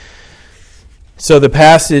So the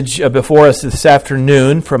passage before us this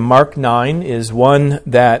afternoon from Mark 9 is one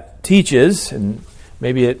that teaches, and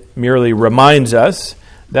maybe it merely reminds us,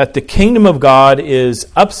 that the kingdom of God is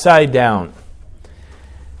upside down.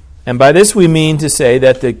 And by this we mean to say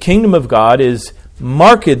that the kingdom of God is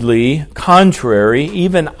markedly contrary,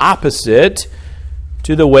 even opposite,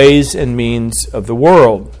 to the ways and means of the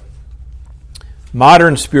world.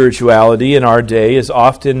 Modern spirituality in our day is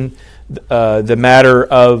often the matter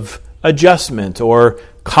of adjustment or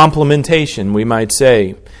complementation, we might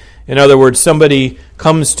say. In other words, somebody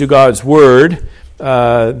comes to God's Word,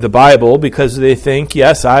 the Bible, because they think,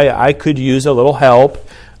 yes, I could use a little help.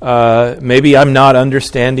 Maybe I'm not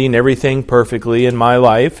understanding everything perfectly in my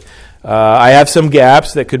life. I have some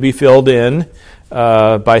gaps that could be filled in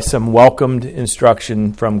by some welcomed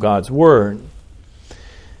instruction from God's Word.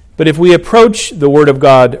 But if we approach the Word of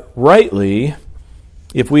God rightly,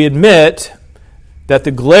 if we admit that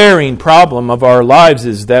the glaring problem of our lives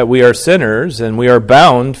is that we are sinners and we are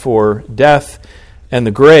bound for death and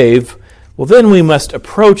the grave, well, then we must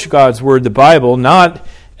approach God's Word, the Bible, not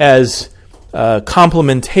as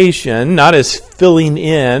complementation, not as filling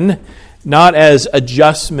in, not as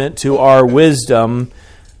adjustment to our wisdom,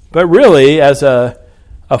 but really as a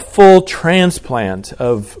full transplant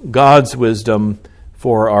of God's wisdom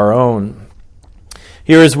for our own.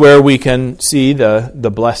 Here is where we can see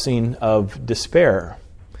the blessing of despair.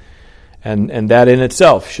 And that in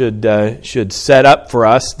itself should set up for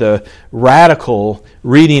us the radical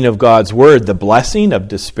reading of God's Word, the blessing of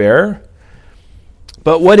despair.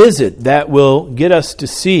 But what is it that will get us to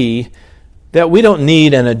see that we don't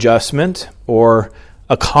need an adjustment or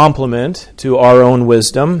a complement to our own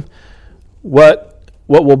wisdom? What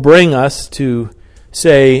will bring us to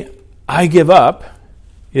say, I give up,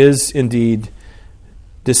 is indeed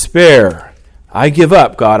despair. I give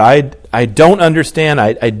up, God. I don't understand.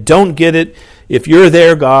 I don't get it. If you're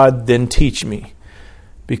there, God, then teach me.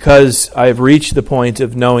 Because I've reached the point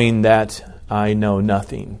of knowing that I know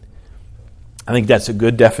nothing. I think that's a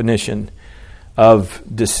good definition of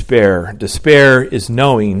despair. Despair is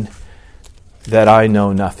knowing that I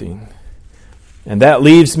know nothing. And that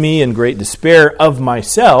leaves me in great despair of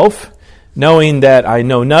myself, knowing that I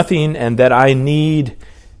know nothing and that I need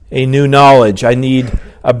a new knowledge. I need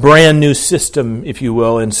a brand new system, if you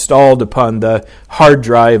will, installed upon the hard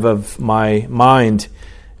drive of my mind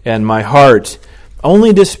and my heart.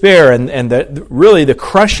 Only despair and really the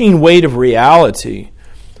crushing weight of reality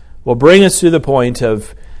will bring us to the point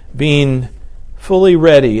of being fully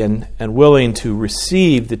ready and willing to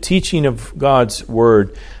receive the teaching of God's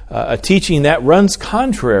Word, a teaching that runs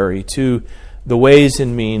contrary to the ways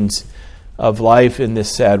and means of life in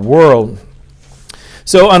this sad world.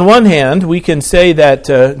 So on one hand, we can say that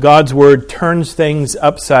God's Word turns things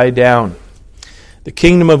upside down. The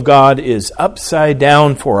kingdom of God is upside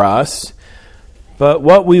down for us. But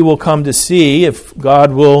what we will come to see, if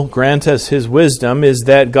God will grant us His wisdom, is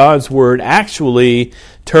that God's Word actually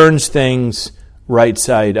turns things right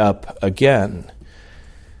side up again.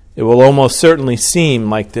 It will almost certainly seem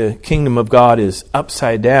like the kingdom of God is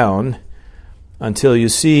upside down until you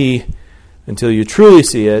truly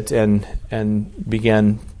see it and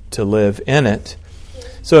begin to live in it.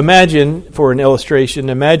 So imagine, for an illustration,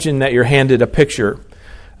 imagine that you're handed a picture,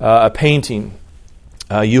 a painting.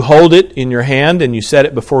 You hold it in your hand and you set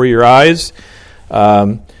it before your eyes.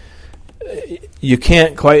 You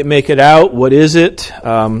can't quite make it out. What is it?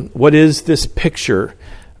 What is this picture?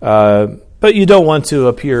 But you don't want to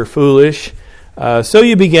appear foolish. So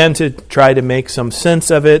you begin to try to make some sense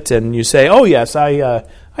of it, and you say, oh yes, I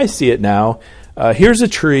see it now. Here's a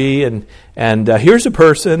tree, and here's a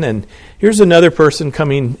person, and here's another person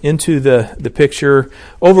coming into the picture.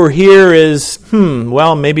 Over here is,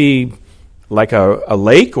 maybe like a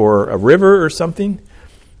lake or a river or something.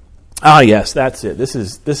 Ah, yes, that's it. This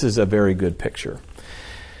is a very good picture.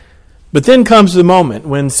 But then comes the moment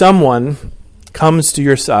when someone comes to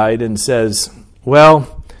your side and says,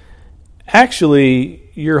 well, actually,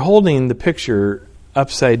 you're holding the picture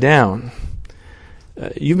upside down.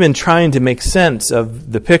 You've been trying to make sense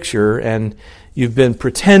of the picture, and you've been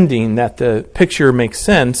pretending that the picture makes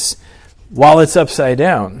sense while it's upside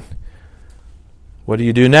down. What do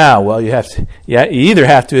you do now? Well, you either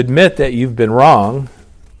have to admit that you've been wrong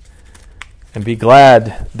and be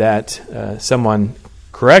glad that someone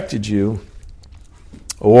corrected you,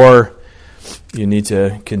 or you need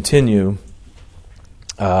to continue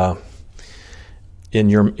in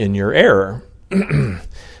your error.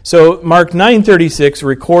 So Mark 9:36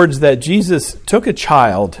 records that Jesus took a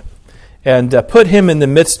child and put him in the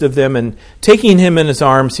midst of them, and taking him in his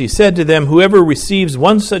arms, he said to them, "Whoever receives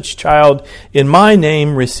one such child in my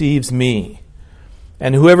name receives me.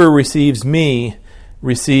 And whoever receives me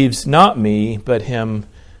receives not me, but him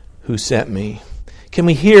who sent me." Can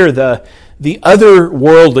we hear the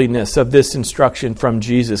otherworldliness of this instruction from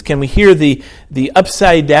Jesus? Can we hear the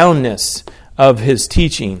upside-downness of his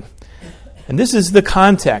teaching? And this is the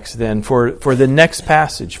context then for the next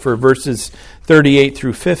passage, for verses 38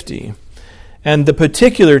 through 50. And the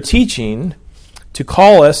particular teaching to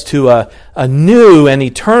call us to a new and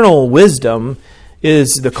eternal wisdom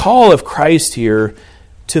is the call of Christ here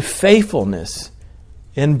to faithfulness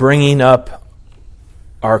in bringing up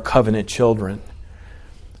our covenant children.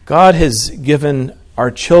 God has given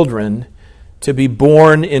our children to be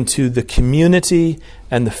born into the community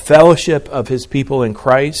and the fellowship of his people in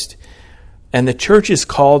Christ. And the church is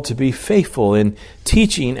called to be faithful in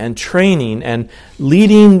teaching and training and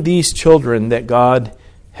leading these children that God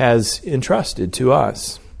has entrusted to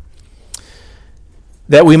us.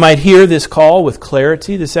 That we might hear this call with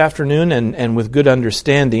clarity this afternoon and with good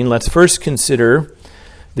understanding, let's first consider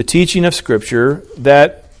the teaching of Scripture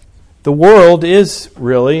that the world is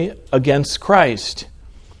really against Christ.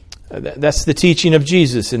 That's the teaching of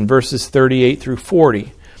Jesus in verses 38 through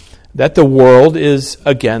 40, that the world is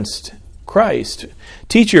against Christ.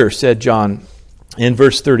 "Teacher," said John in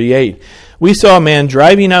verse 38, "we saw a man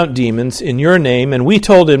driving out demons in your name, and we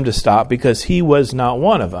told him to stop because he was not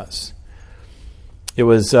one of us." It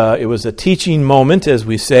was a teaching moment, as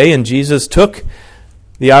we say, and Jesus took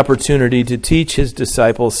the opportunity to teach his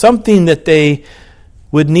disciples something that they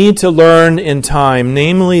would need to learn in time,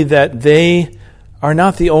 namely that they are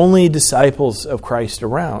not the only disciples of Christ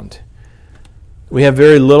around. We have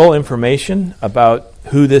very little information about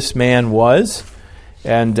who this man was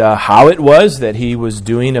and how it was that he was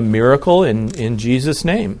doing a miracle in Jesus'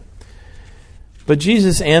 name. But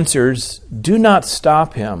Jesus answers, "Do not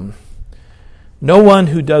stop him. No one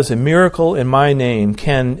who does a miracle in my name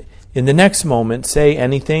can in the next moment say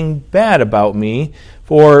anything bad about me,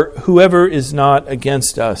 for whoever is not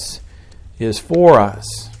against us is for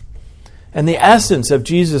us." And the essence of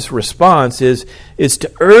Jesus' response is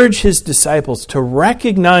to urge his disciples to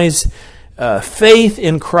recognize faith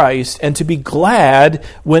in Christ and to be glad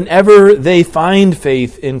whenever they find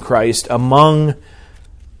faith in Christ among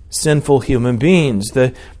sinful human beings.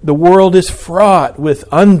 The world is fraught with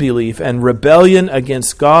unbelief and rebellion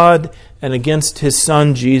against God and against his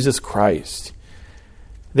Son, Jesus Christ.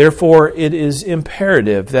 Therefore, it is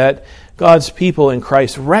imperative that God's people in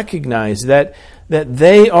Christ recognize that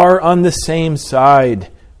they are on the same side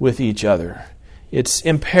with each other. It's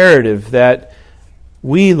imperative that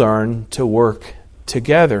we learn to work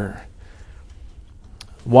together.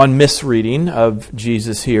 One misreading of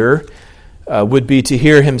Jesus here would be to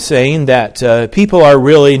hear him saying that people are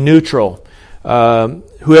really neutral.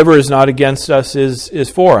 Whoever is not against us is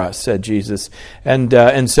for us, said Jesus.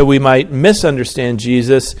 And so we might misunderstand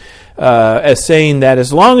Jesus as saying that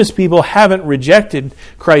as long as people haven't rejected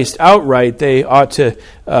Christ outright, they ought to,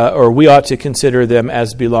 or we ought to consider them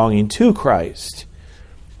as belonging to Christ.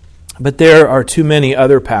 But there are too many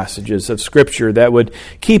other passages of Scripture that would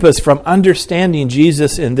keep us from understanding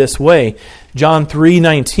Jesus in this way. John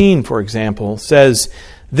 3:19, for example, says,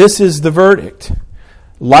 "This is the verdict.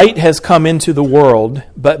 Light has come into the world,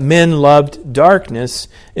 but men loved darkness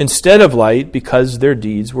instead of light because their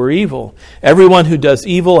deeds were evil. Everyone who does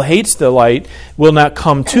evil hates the light, will not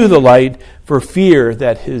come to the light for fear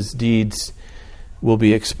that his deeds will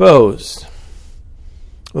be exposed."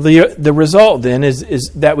 Well, the result then is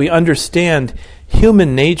that we understand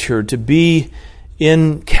human nature to be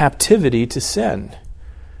in captivity to sin.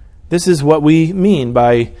 This is what we mean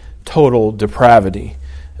by total depravity.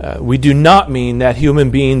 We do not mean that human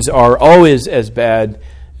beings are always as bad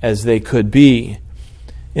as they could be.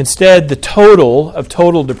 Instead, the total of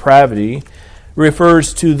total depravity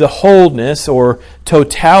refers to the wholeness or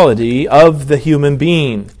totality of the human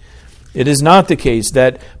being. It is not the case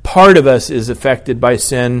that part of us is affected by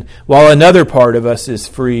sin while another part of us is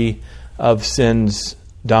free of sin's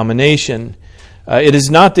domination. It is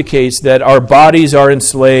not the case that our bodies are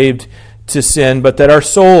enslaved to sin, but that our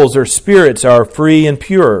souls or spirits are free and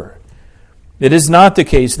pure. It is not the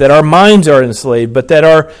case that our minds are enslaved, but that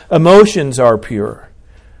our emotions are pure.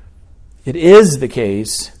 It is the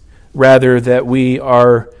case, rather, that we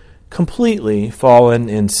are completely fallen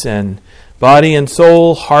in sin. Body and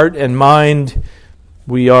soul, heart and mind,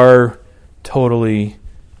 we are totally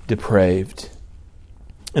depraved.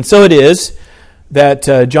 And so it is that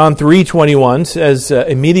John 3:21 says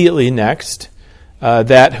immediately next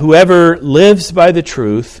that whoever lives by the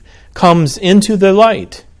truth comes into the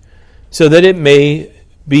light, so that it may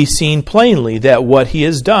be seen plainly that what he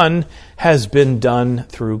has done has been done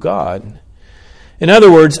through God. In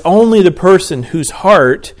other words, only the person whose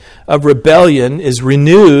heart of rebellion is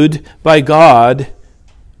renewed by God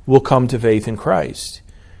will come to faith in Christ.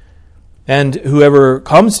 And whoever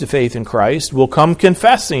comes to faith in Christ will come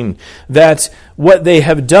confessing that what they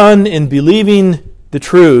have done in believing the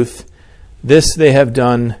truth, this they have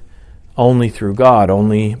done only through God,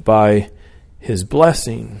 only by His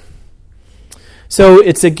blessing. So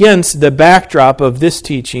it's against the backdrop of this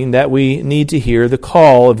teaching that we need to hear the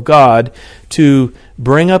call of God to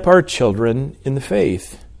bring up our children in the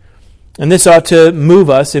faith. And this ought to move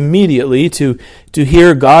us immediately to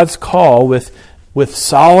hear God's call with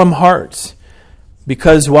solemn hearts.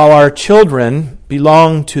 Because while our children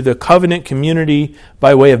belong to the covenant community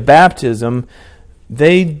by way of baptism,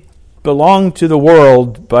 they belong to the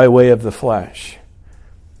world by way of the flesh.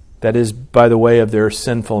 That is, by the way of their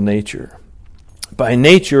sinful nature. By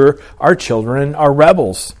nature, our children are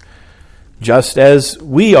rebels, just as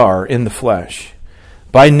we are in the flesh.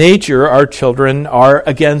 By nature, our children are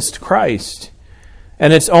against Christ.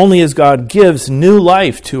 And it's only as God gives new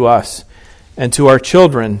life to us and to our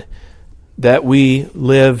children that we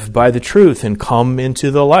live by the truth and come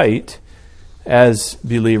into the light as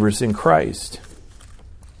believers in Christ.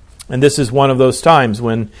 And this is one of those times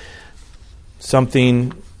when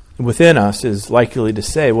something within us is likely to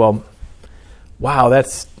say, well, wow,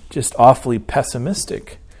 that's just awfully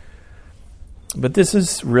pessimistic. But this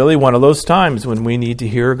is really one of those times when we need to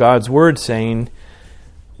hear God's word saying,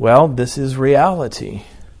 well, this is reality.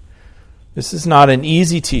 This is not an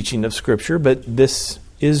easy teaching of Scripture, but this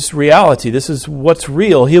is reality. This is what's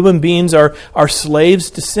real. Human beings are slaves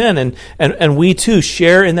to sin, and we too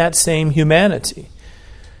share in that same humanity.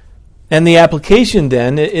 And the application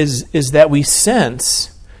then is that we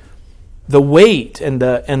sense the weight and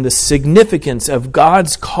the significance of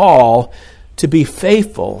God's call to be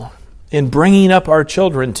faithful in bringing up our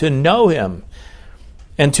children to know Him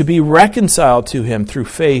and to be reconciled to Him through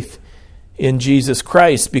faith in Jesus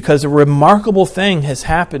Christ, because a remarkable thing has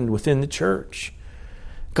happened within the church.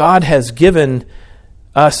 God has given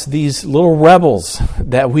us these little rebels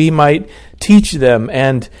that we might teach them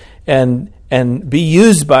and be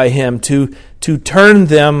used by Him to turn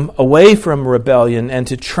them away from rebellion and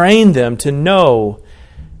to train them to know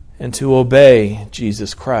and to obey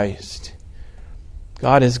Jesus Christ.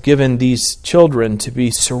 God has given these children to be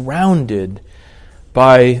surrounded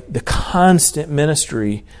by the constant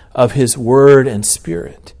ministry of His Word and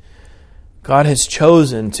Spirit. God has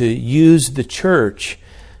chosen to use the church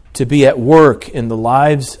to be at work in the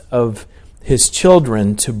lives of His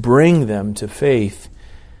children to bring them to faith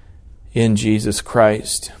in Jesus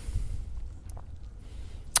Christ.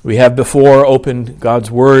 We have before opened God's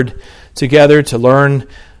Word together to learn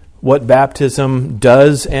what baptism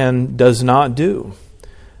does and does not do.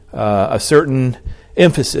 A certain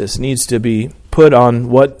emphasis needs to be put on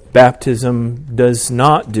what baptism does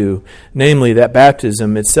not do, namely that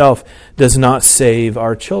baptism itself does not save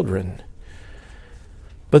our children.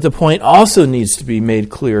 But the point also needs to be made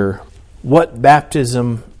clear what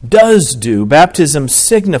baptism does do. Baptism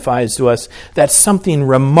signifies to us that something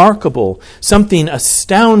remarkable, something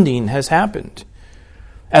astounding has happened.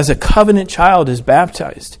 As a covenant child is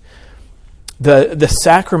baptized, the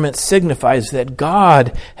sacrament signifies that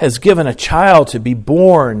God has given a child to be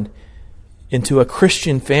born into a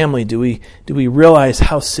Christian family. Do we realize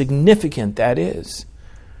how significant that is?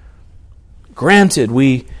 Granted,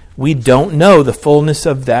 we don't know the fullness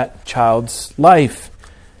of that child's life.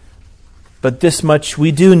 But this much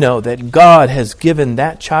we do know, that God has given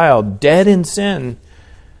that child, dead in sin,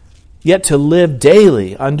 yet to live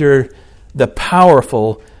daily under the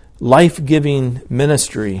powerful, life-giving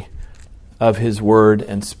ministry of His Word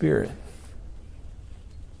and Spirit.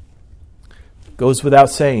 Goes without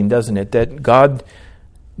saying, doesn't it, that God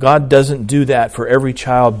doesn't do that for every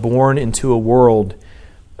child born into a world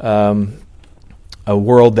that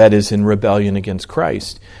is in rebellion against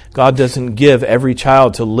Christ. God doesn't give every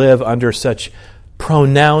child to live under such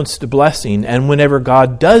pronounced blessing. And whenever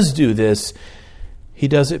God does do this, He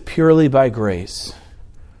does it purely by grace.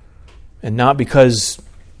 And not because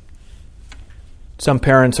some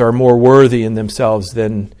parents are more worthy in themselves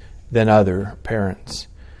than other parents.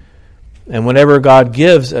 And whenever God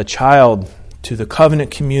gives a child to the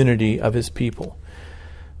covenant community of His people,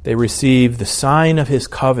 they receive the sign of His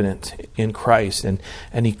covenant in Christ.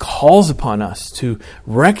 And He calls upon us to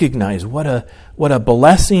recognize what a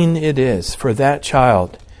blessing it is for that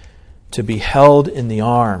child to be held in the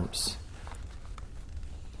arms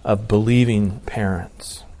of believing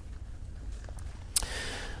parents.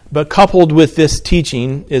 But coupled with this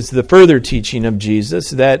teaching is the further teaching of Jesus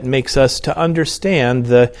that makes us to understand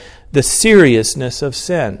the seriousness of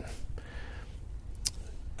sin.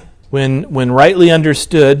 when rightly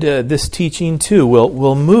understood, this teaching too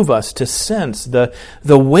will move us to sense the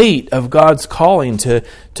weight of God's calling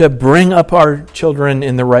to bring up our children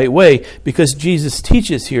in the right way, because Jesus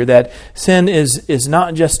teaches here that sin is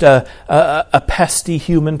not just a pesky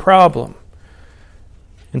human problem.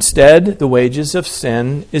 Instead, the wages of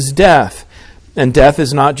sin is death, and death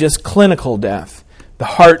is not just clinical death. The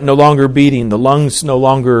heart no longer beating, the lungs no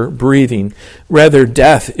longer breathing. Rather,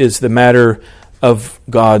 death is the matter of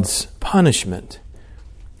God's punishment,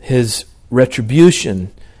 His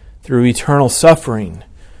retribution through eternal suffering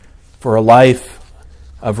for a life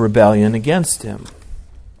of rebellion against Him.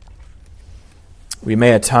 We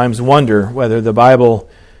may at times wonder whether the Bible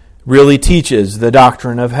really teaches the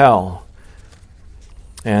doctrine of hell,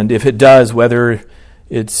 and if it does, whether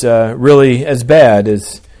it's really as bad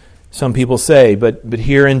as some people say. But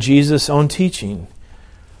here in Jesus' own teaching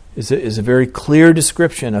is a very clear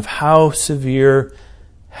description of how severe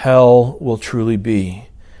hell will truly be.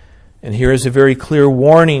 And here is a very clear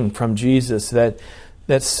warning from Jesus that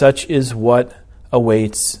such is what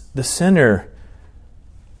awaits the sinner.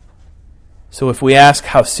 So if we ask,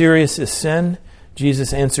 how serious is sin?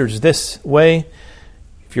 Jesus answers this way: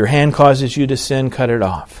 if your hand causes you to sin, cut it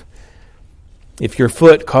off. If your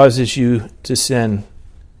foot causes you to sin,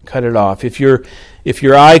 cut it off. If your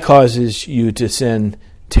eye causes you to sin,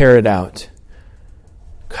 tear it out.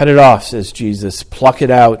 Cut it off, says Jesus. Pluck it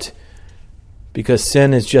out, because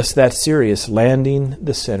sin is just that serious, landing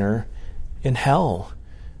the sinner in hell.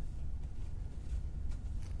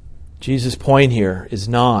 Jesus' point here is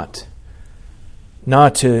not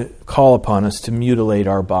to call upon us to mutilate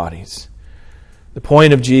our bodies. The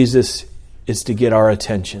point of Jesus is to get our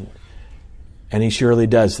attention. And He surely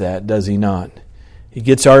does that, does He not? He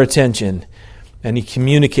gets our attention, and He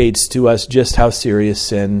communicates to us just how serious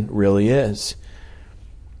sin really is.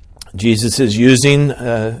 Jesus is using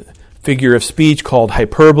a figure of speech called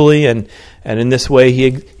hyperbole, and in this way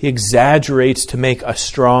he exaggerates to make a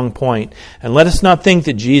strong point. And let us not think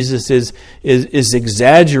that Jesus is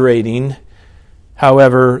exaggerating,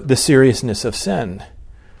 however, the seriousness of sin.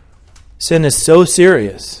 Sin is so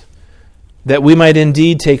serious that we might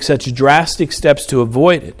indeed take such drastic steps to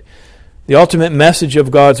avoid it. The ultimate message of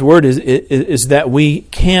God's Word is that we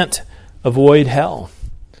can't avoid hell.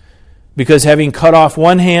 Because having cut off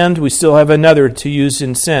one hand, we still have another to use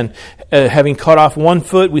in sin. Having cut off one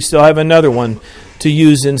foot, we still have another one to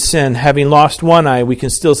use in sin. Having lost one eye, we can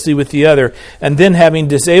still see with the other. And then having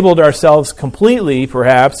disabled ourselves completely,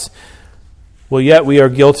 perhaps, well, yet we are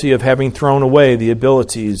guilty of having thrown away the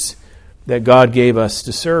abilities that God gave us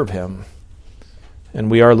to serve Him.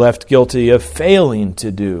 And we are left guilty of failing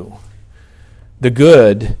to do the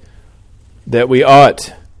good that we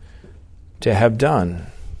ought to have done.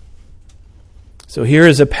 So here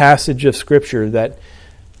is a passage of Scripture that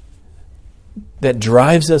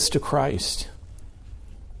drives us to Christ.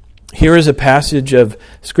 Here is a passage of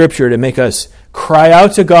Scripture to make us cry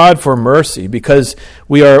out to God for mercy, because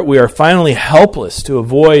we are finally helpless to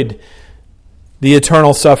avoid the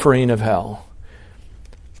eternal suffering of hell.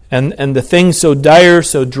 And the thing so dire,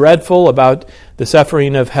 so dreadful about the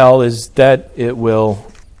suffering of hell is that it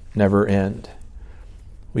will never end.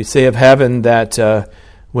 We say of heaven that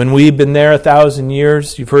when we've been there 1,000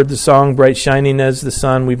 years, you've heard the song, bright shining as the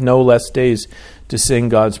sun, we've no less days to sing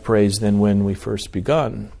God's praise than when we first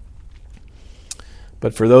begun.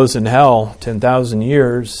 But for those in hell, 10,000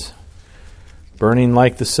 years, burning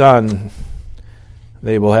like the sun,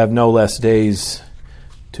 they will have no less days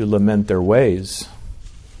to lament their ways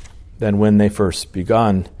than when they first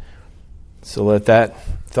begun. So let that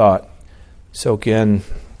thought soak in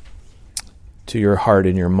to your heart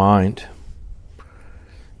and your mind.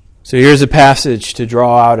 So here's a passage to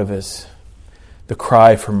draw out of us the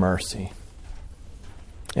cry for mercy.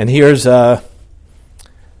 And here's a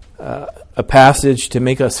passage to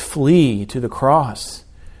make us flee to the cross,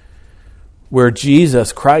 where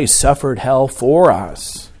Jesus Christ suffered hell for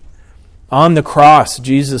us. On the cross,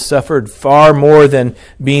 Jesus suffered far more than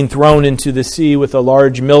being thrown into the sea with a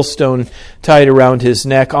large millstone tied around his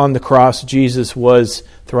neck. On the cross, Jesus was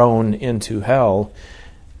thrown into hell,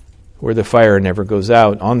 where the fire never goes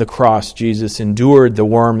out. On the cross, Jesus endured the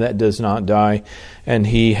worm that does not die, and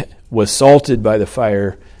he was salted by the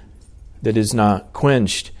fire that is not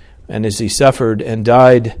quenched. And as he suffered and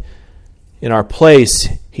died in our place,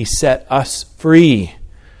 he set us free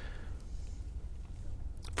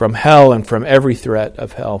from hell and from every threat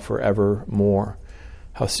of hell forevermore.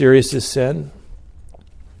 How serious is sin?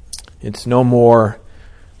 It's no more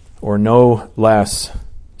or no less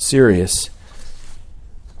serious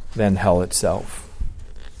than hell itself.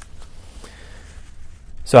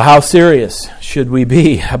 So how serious should we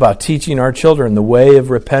be about teaching our children the way of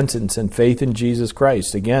repentance and faith in Jesus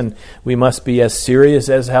Christ? Again, we must be as serious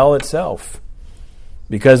as hell itself,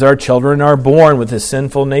 because our children are born with a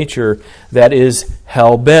sinful nature that is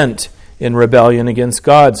hell-bent in rebellion against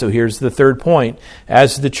God. So here's the third point.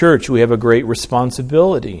 As the church, we have a great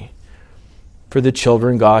responsibility for the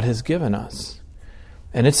children God has given us.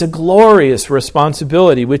 And it's a glorious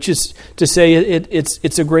responsibility, which is to say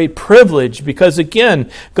it's a great privilege, because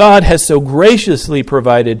again, God has so graciously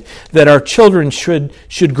provided that our children should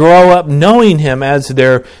grow up knowing Him as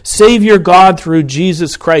their Savior God through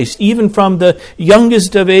Jesus Christ. Even from the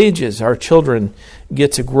youngest of ages, our children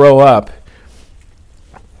get to grow up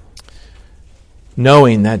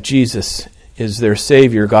knowing that Jesus is their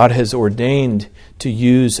Savior. God has ordained to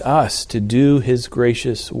use us to do His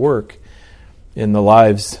gracious work in the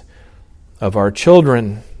lives of our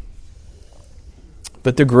children.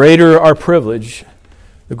 But the greater our privilege,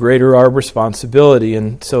 the greater our responsibility.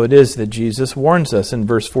 And so it is that Jesus warns us in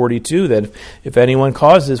verse 42 that if anyone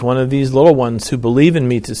causes one of these little ones who believe in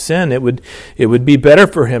me to sin, it would be better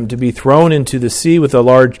for him to be thrown into the sea with a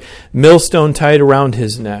large millstone tied around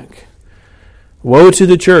his neck. Woe to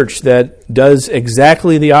the church that does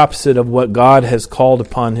exactly the opposite of what God has called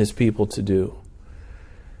upon His people to do.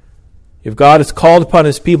 If God has called upon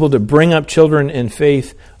His people to bring up children in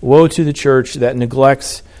faith, woe to the church that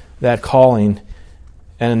neglects that calling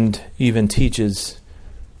and even teaches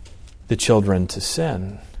the children to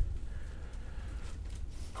sin.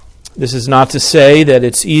 This is not to say that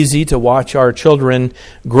it's easy to watch our children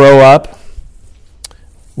grow up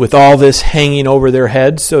with all this hanging over their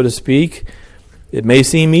heads, so to speak. It may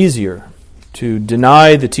seem easier to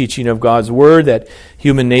deny the teaching of God's Word, that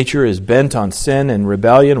human nature is bent on sin and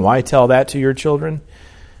rebellion. Why tell that to your children?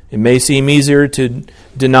 It may seem easier to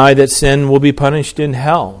deny that sin will be punished in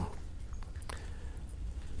hell.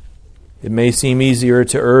 It may seem easier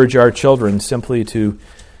to urge our children simply to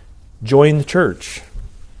join the church,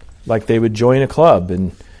 like they would join a club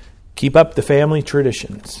and keep up the family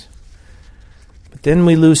traditions. But then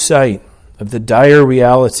we lose sight of the dire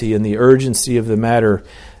reality and the urgency of the matter,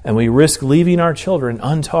 and we risk leaving our children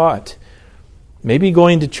untaught, maybe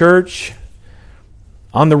going to church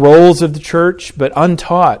on the rolls of the church, but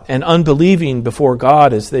untaught and unbelieving before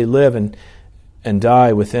God as they live and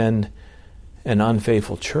die within an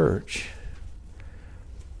unfaithful church.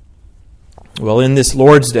 Well, in this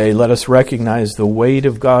Lord's Day, let us recognize the weight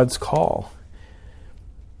of God's call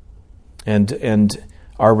and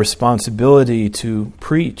our responsibility to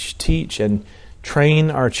preach, teach, and train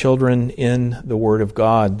our children in the Word of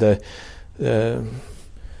God. The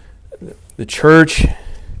church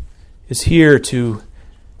is here to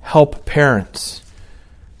help parents,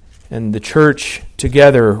 and the church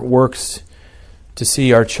together works to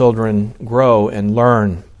see our children grow and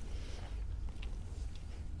learn.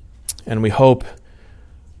 And we hope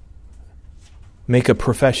make a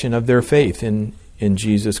profession of their faith in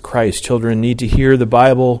Jesus Christ. Children need to hear the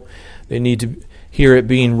Bible. They need to hear it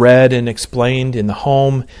being read and explained in the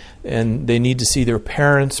home, and they need to see their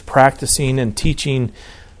parents practicing and teaching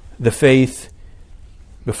the faith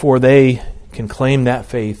before they can claim that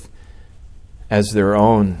faith as their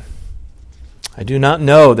own. I do not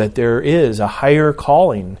know that there is a higher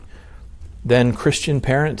calling than Christian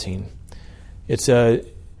parenting. It's a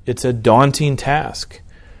daunting task.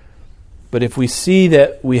 But if we see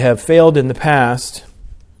that we have failed in the past,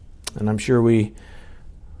 and I'm sure we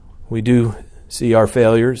do see our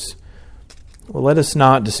failures, well, let us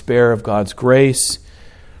not despair of God's grace.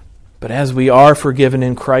 But as we are forgiven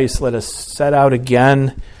in Christ, let us set out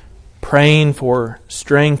again, praying for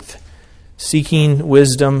strength, seeking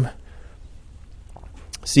wisdom,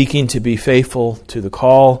 seeking to be faithful to the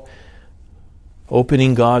call,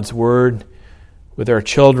 opening God's Word with our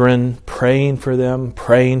children, praying for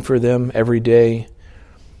them every day.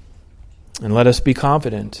 And let us be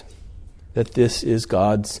confident that this is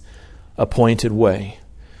God's appointed way.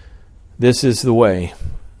 This is the way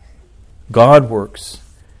God works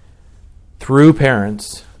through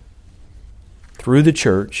parents, through the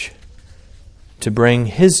church, to bring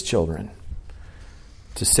His children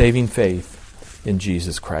to saving faith in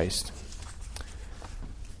Jesus Christ.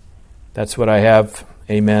 That's what I have.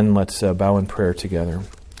 Amen. Let's bow in prayer together.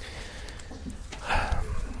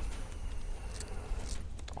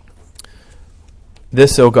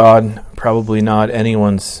 This, O God, probably not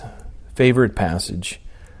anyone's favorite passage,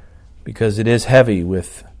 because it is heavy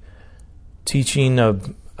with teaching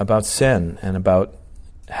about sin and about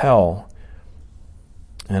hell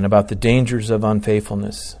and about the dangers of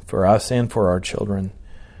unfaithfulness for us and for our children.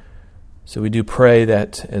 So we do pray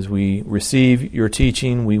that as we receive your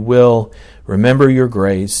teaching, we will remember your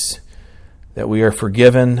grace, that we are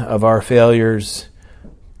forgiven of our failures,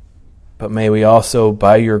 but may we also,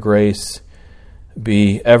 by your grace,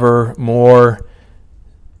 be ever more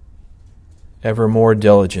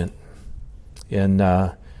diligent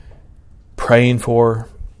in praying for,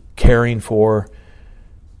 caring for,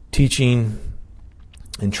 teaching,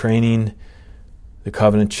 and training the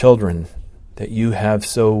covenant children that you have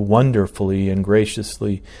so wonderfully and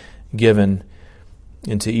graciously given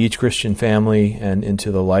into each Christian family and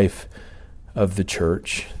into the life of the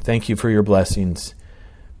church. Thank you for your blessings.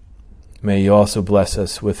 May you also bless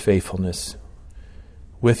us with faithfulness,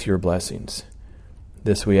 with your blessings.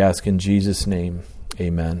 This we ask in Jesus' name.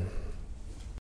 Amen.